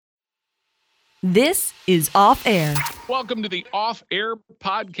This is Off Air. Welcome to the Off Air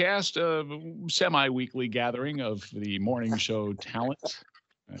podcast, a semi-weekly gathering of the morning show talent.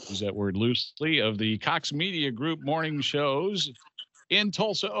 I use that word loosely, of the Cox Media Group morning shows in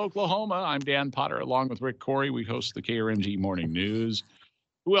Tulsa, Oklahoma. I'm Dan Potter, along with Rick Corey. We host the KRMG Morning News.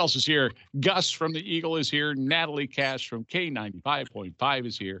 Who else is here? Gus from the Eagle is here. Natalie Cash from K95.5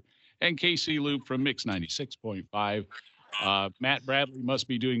 is here. And Casey Loop from Mix 96.5. Matt Bradley must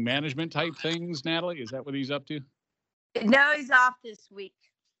be doing management type things, Natalie. Is that what he's up to? No, he's off this week.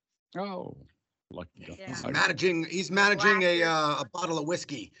 Oh, lucky guy. Yeah. He's managing a bottle of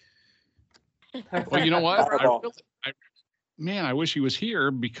whiskey. Well, you know what? I wish he was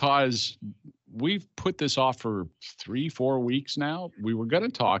here because we've put this off for 3-4 weeks now. We were going to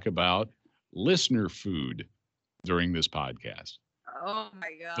talk about listener food during this podcast. Oh my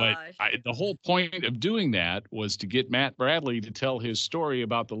gosh. But the whole point of doing that was to get Matt Bradley to tell his story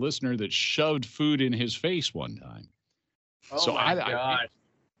about the listener that shoved food in his face one time. Oh my gosh.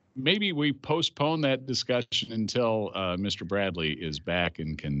 Maybe we postpone that discussion until Mr. Bradley is back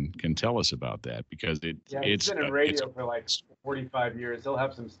and can tell us about that, because he's been in radio for like 45 years. He'll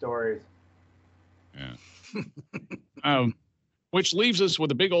have some stories. Yeah. Which leaves us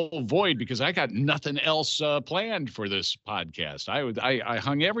with a big old void, because I got nothing else planned for this podcast. I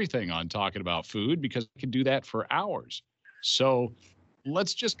hung everything on talking about food because I could do that for hours. So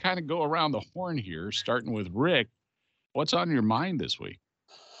let's just kind of go around the horn here, starting with Rick. What's on your mind this week?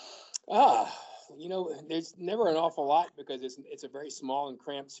 There's never an awful lot because it's a very small and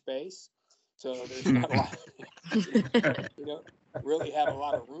cramped space. So there's not a lot, really have a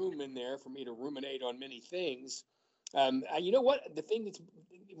lot of room in there for me to ruminate on many things. You know what? The thing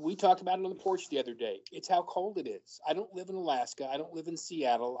we talked about it on the porch the other day. It's how cold it is. I don't live in Alaska. I don't live in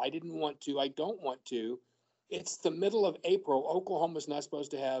Seattle. I didn't want to. I don't want to. It's the middle of April. Oklahoma's not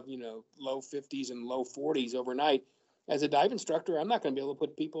supposed to have, low 50s and low 40s overnight. As a dive instructor, I'm not going to be able to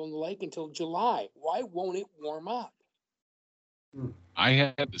put people in the lake until July. Why won't it warm up? I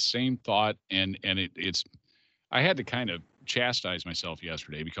had the same thought, and it's I had to kind of chastise myself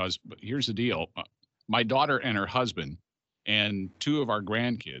yesterday, because here's the deal. My daughter and her husband and 2 of our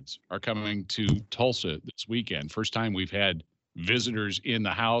grandkids are coming to Tulsa this weekend. First time we've had visitors in the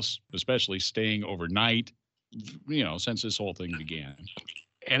house, especially staying overnight, since this whole thing began.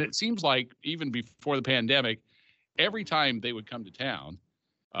 And it seems like even before the pandemic, every time they would come to town,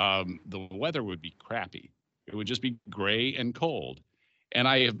 the weather would be crappy. It would just be gray and cold. And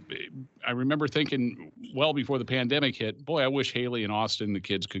I remember thinking, well, before the pandemic hit, boy, I wish Haley and Austin, the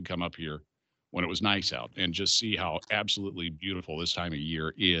kids, could come up here when it was nice out and just see how absolutely beautiful this time of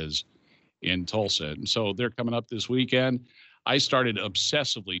year is in Tulsa. And so they're coming up this weekend. I started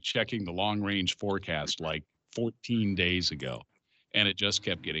obsessively checking the long range forecast like 14 days ago, and it just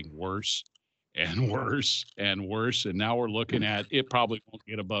kept getting worse and worse and worse. And now we're looking at it probably won't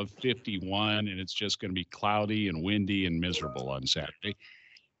get above 51, and it's just going to be cloudy and windy and miserable on Saturday.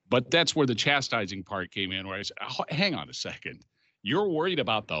 But that's where the chastising part came in, where I said, hang on a second. You're worried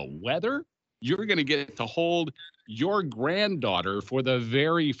about the weather? You're going to get to hold your granddaughter for the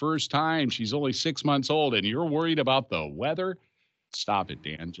very first time. She's only 6 months old, and you're worried about the weather? Stop it,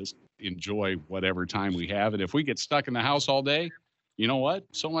 Dan. Just enjoy whatever time we have. And if we get stuck in the house all day, you know what?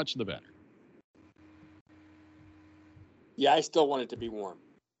 So much the better. Yeah, I still want it to be warm.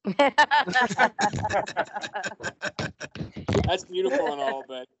 That's beautiful and all,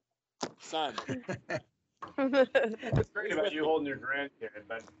 but son. It's great about you holding your grandkid,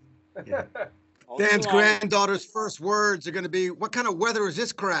 but yeah. Dan's granddaughter's first words are going to be, "What kind of weather is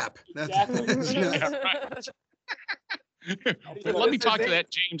this crap?" Exactly. Let me talk to that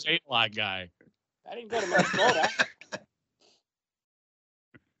James Ayla guy. I didn't go to Minnesota.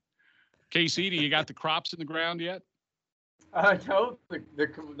 KC, do you got the crops in the ground yet? No,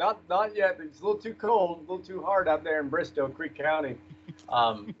 not yet. It's a little too cold, a little too hard out there in Bristow, Creek County.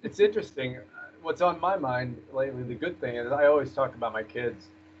 It's interesting. What's on my mind lately, the good thing is I always talk about my kids.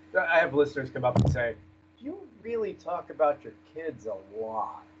 I have listeners come up and say, "You really talk about your kids a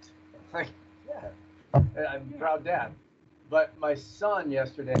lot." I'm like, yeah, I'm a proud dad. But my son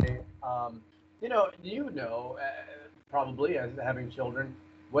yesterday, probably as having children,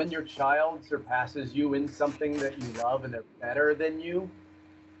 when your child surpasses you in something that you love and they're better than you,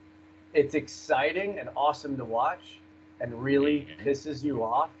 it's exciting and awesome to watch and really pisses you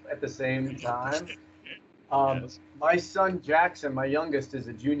off at the same time. My son Jackson, my youngest, is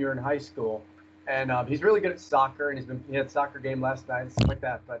a junior in high school, and he's really good at soccer, and he had a soccer game last night and stuff like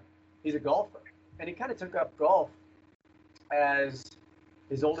that, but he's a golfer. And he kind of took up golf as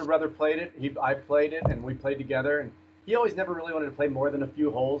his older brother played it. I played it, and we played together, and he always never really wanted to play more than a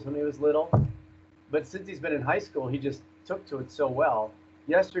few holes when he was little. But since he's been in high school, he just took to it so well.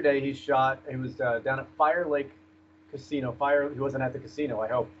 Yesterday, he was down at Fire Lake Casino. He wasn't at the casino, I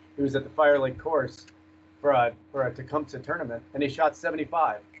hope. He was at the Fire Lake course for a Tecumseh tournament, and he shot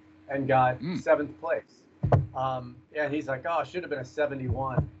 75 and got 7th place. And he's like, oh, it should have been a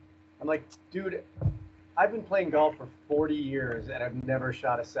 71. I'm like, dude, I've been playing golf for 40 years, and I've never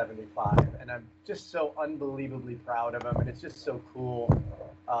shot a 75. And I'm just so unbelievably proud of him, and it's just so cool.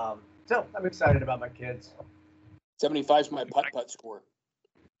 So I'm excited about my kids. 75 is my putt-putt score.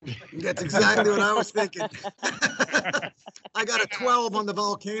 That's exactly what I was thinking. I got a 12 on the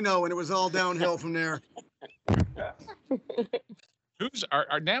volcano, and it was all downhill from there.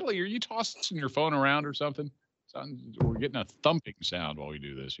 Natalie, are you tossing your phone around or something? We're getting a thumping sound while we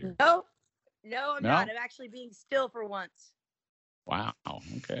do this here. No, I'm not. I'm actually being still for once. Wow.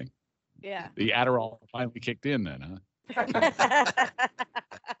 Okay. Yeah. The Adderall finally kicked in then, huh?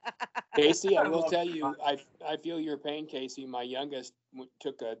 Casey, I will tell you, I feel your pain, Casey. My youngest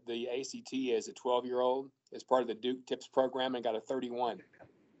took the ACT as a 12-year-old as part of the Duke Tips program and got a 31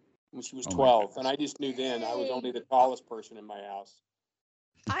 when she was 12. And I just knew then I was only the tallest person in my house.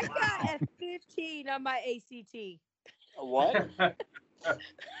 I got a 15 on my ACT. A what?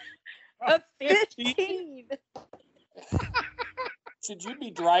 A 15. Should you be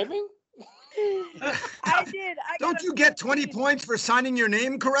driving? I did. Don't you get 20 points for signing your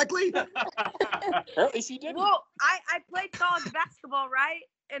name correctly? Apparently she didn't. Well, I played college basketball, right?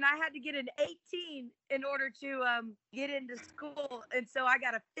 And I had to get an 18 in order to get into school. And so I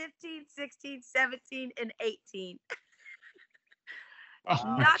got a 15, 16, 17, and 18.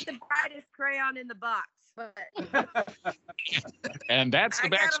 Not the brightest crayon in the box, but. And that's the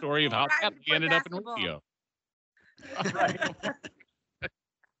backstory of how he ended up in radio. Right.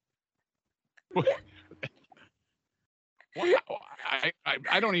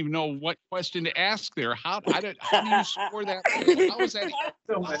 I don't even know what question to ask there. How do you score that? How is that?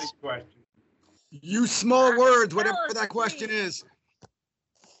 So many questions. Use small words, whatever that question is.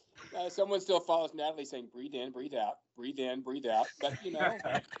 Someone still follows Natalie saying, breathe in, breathe out, breathe in, breathe out. But,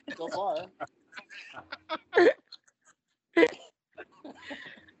 so far.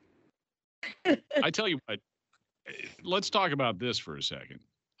 I tell you what, let's talk about this for a second.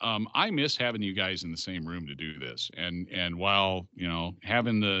 I miss having you guys in the same room to do this. And while,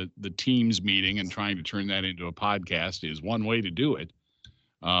 having the Teams meeting and trying to turn that into a podcast is one way to do it,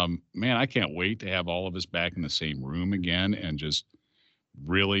 man, I can't wait to have all of us back in the same room again and just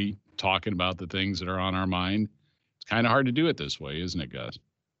really talking about the things that are on our mind. It's kind of hard to do it this way, isn't it, Gus?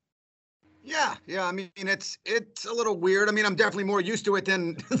 Yeah. I mean, it's a little weird. I mean, I'm definitely more used to it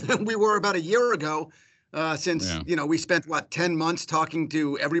than we were about a year ago. Since we spent 10 months talking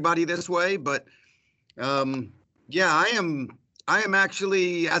to everybody this way, but I am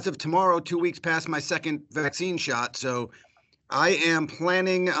actually, as of tomorrow, 2 weeks past my second vaccine shot. So I am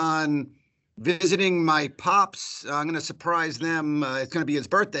planning on visiting my pops. I'm going to surprise them. It's going to be his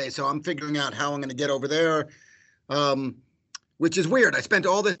birthday, so I'm figuring out how I'm going to get over there, which is weird. I spent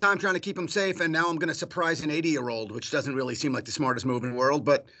all the time trying to keep him safe, and now I'm going to surprise an 80-year-old, which doesn't really seem like the smartest move in the world,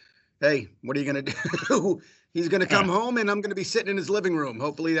 but hey, what are you going to do? He's going to come home, and I'm going to be sitting in his living room.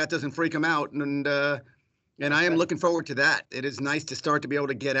 Hopefully that doesn't freak him out. And I am looking forward to that. It is nice to start to be able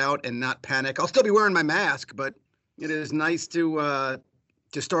to get out and not panic. I'll still be wearing my mask, but it is nice to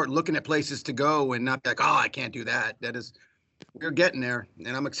start looking at places to go and not be like, oh, I can't do that. We're getting there,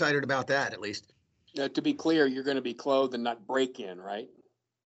 and I'm excited about that, at least. To be clear, you're going to be clothed and not break in, right?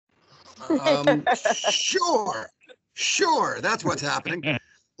 Sure. That's what's happening.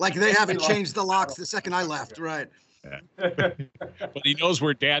 Like they haven't changed the locks the second I left, right? Yeah. But he knows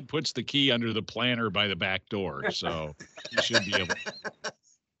where Dad puts the key under the planter by the back door, so he should be able.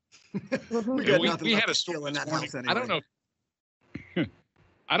 We had a story in that house anyway.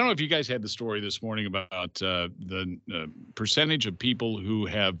 I don't know if you guys had the story this morning about the percentage of people who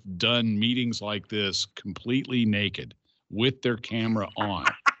have done meetings like this completely naked with their camera on,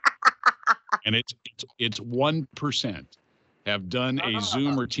 and it's 1%. Have done a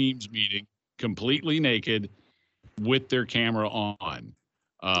Zoom or Teams meeting completely naked with their camera on.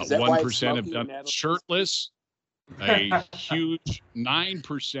 1% have done it shirtless. A huge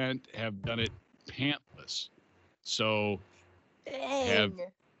 9% have done it pantless. So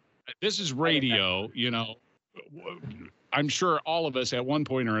this is radio, I'm sure all of us at one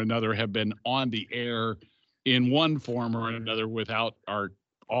point or another have been on the air in one form or another without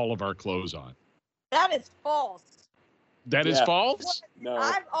all of our clothes on. That is false. That is false? No.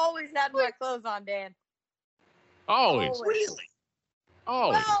 I've always had my clothes on, Dan. Always. Really? Oh.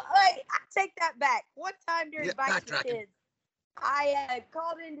 Well, I take that back. One time during Bikes with Kids, I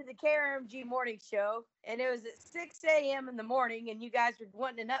called into the KRMG morning show, and it was at 6 a.m. in the morning, and you guys were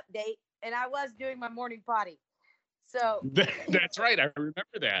wanting an update, and I was doing my morning potty. So That's right. I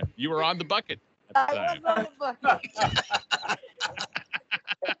remember that. You were on the bucket at the time. I was on the bucket.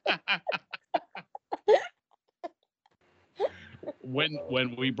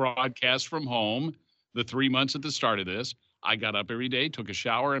 When we broadcast from home, the 3 months at the start of this, I got up every day, took a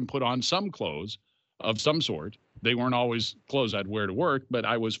shower, and put on some clothes of some sort. They weren't always clothes I'd wear to work, but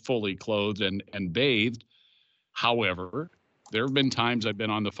I was fully clothed and bathed. However, there have been times I've been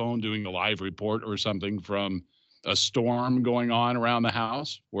on the phone doing a live report or something from a storm going on around the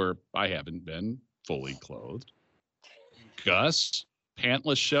house where I haven't been fully clothed. Gus,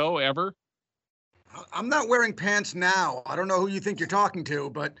 pantless show ever? I'm not wearing pants now. I don't know who you think you're talking to,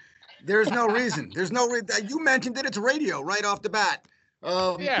 but there's no reason. There's no reason. You mentioned that it's radio right off the bat.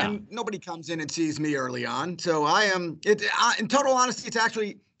 And nobody comes in and sees me early on. So I am, in total honesty,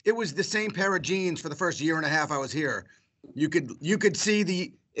 it was the same pair of jeans for the first year and a half I was here. You could see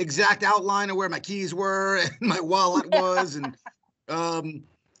the exact outline of where my keys were and my wallet was.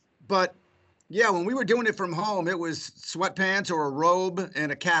 But yeah, when we were doing it from home, it was sweatpants or a robe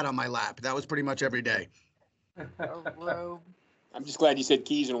and a cat on my lap. That was pretty much every day. A robe. I'm just glad you said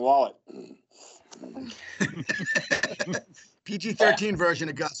keys and wallet. PG-13 version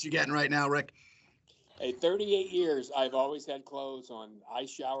of Gus you're getting right now, Rick. Hey, 38 years, I've always had clothes on. I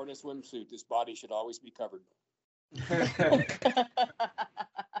shower in a swimsuit. This body should always be covered.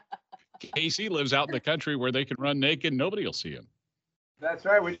 Casey lives out in the country where they can run naked. Nobody will see him. That's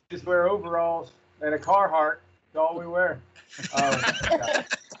right. We just wear overalls and a Carhartt. That's all we wear. Out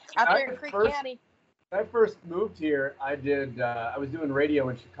there in Creek County. When I first moved here, I was doing radio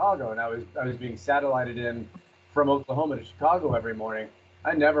in Chicago, and I was being satellited in from Oklahoma to Chicago every morning.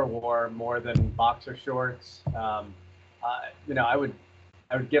 I never wore more than boxer shorts. I would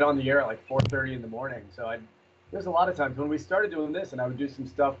get on the air at like 4:30 in the morning. So there's a lot of times when we started doing this, and I would do some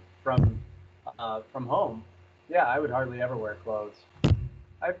stuff from home. Yeah, I would hardly ever wear clothes.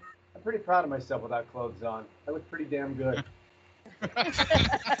 I'm pretty proud of myself without clothes on. I look pretty damn good.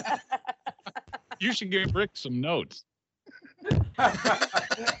 You should give Rick some notes. Come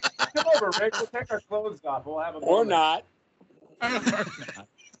over, Rick. We'll take our clothes off. We'll have a or not.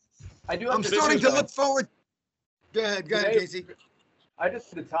 I'm starting to look forward. Go ahead, Casey. I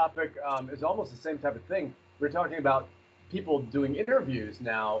just the topic is almost the same type of thing. We're talking about people doing interviews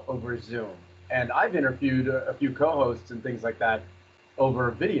now over Zoom, and I've interviewed a few co-hosts and things like that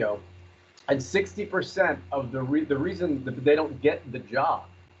over video, and 60% of the reason that they don't get the job,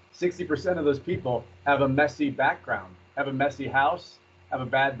 60% of those people have a messy background, have a messy house, have a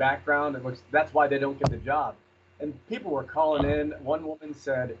bad background. That's why they don't get the job. And people were calling in. One woman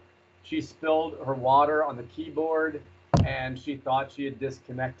said she spilled her water on the keyboard and she thought she had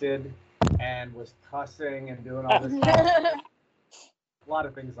disconnected and was cussing and doing all this stuff. A lot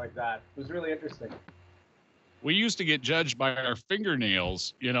of things like that. It was really interesting. We used to get judged by our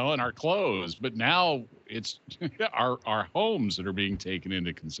fingernails, and our clothes, but now it's our homes that are being taken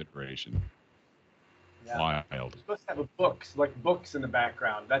into consideration. Yeah. Wild. You're supposed to have books in the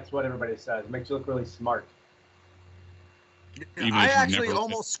background. That's what everybody says. It makes you look really smart. Even I actually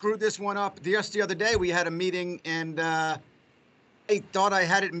almost screwed this one up. Just the other day, we had a meeting, and I thought I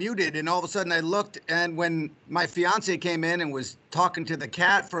had it muted, and all of a sudden I looked, and when my fiance came in and was talking to the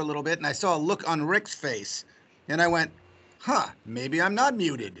cat for a little bit, and I saw a look on Rick's face, and I went, maybe I'm not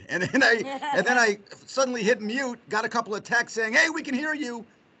muted. And then I suddenly hit mute, got a couple of texts saying, hey, we can hear you,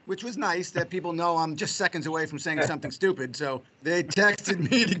 which was nice that people know I'm just seconds away from saying something stupid. So they texted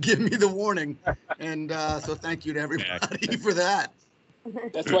me to give me the warning. And so thank you to everybody for that.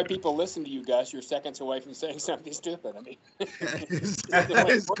 That's why people listen to you, Gus. You're seconds away from saying something stupid. I mean, that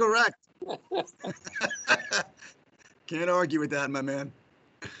is correct. Can't argue with that, my man.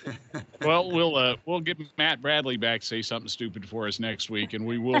 Well, we'll get Matt Bradley back to say something stupid for us next week, and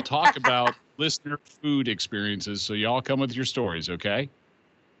we will talk about listener food experiences. So y'all come with your stories, okay?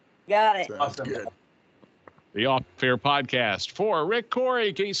 Got it. Awesome. Good. The Off Air Podcast for Rick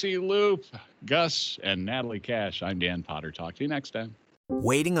Corey, Casey Loop, Gus, and Natalie Cash. I'm Dan Potter. Talk to you next time.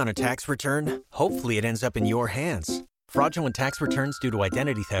 Waiting on a tax return? Hopefully it ends up in your hands. Fraudulent tax returns due to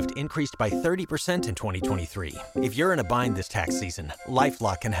identity theft increased by 30% in 2023. If you're in a bind this tax season,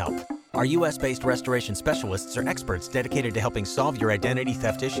 LifeLock can help. Our U.S.-based restoration specialists are experts dedicated to helping solve your identity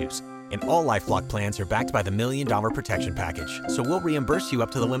theft issues. And all LifeLock plans are backed by the $1 Million Protection Package. So we'll reimburse you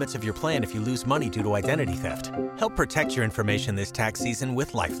up to the limits of your plan if you lose money due to identity theft. Help protect your information this tax season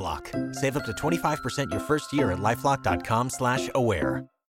with LifeLock. Save up to 25% your first year at LifeLock.com/aware.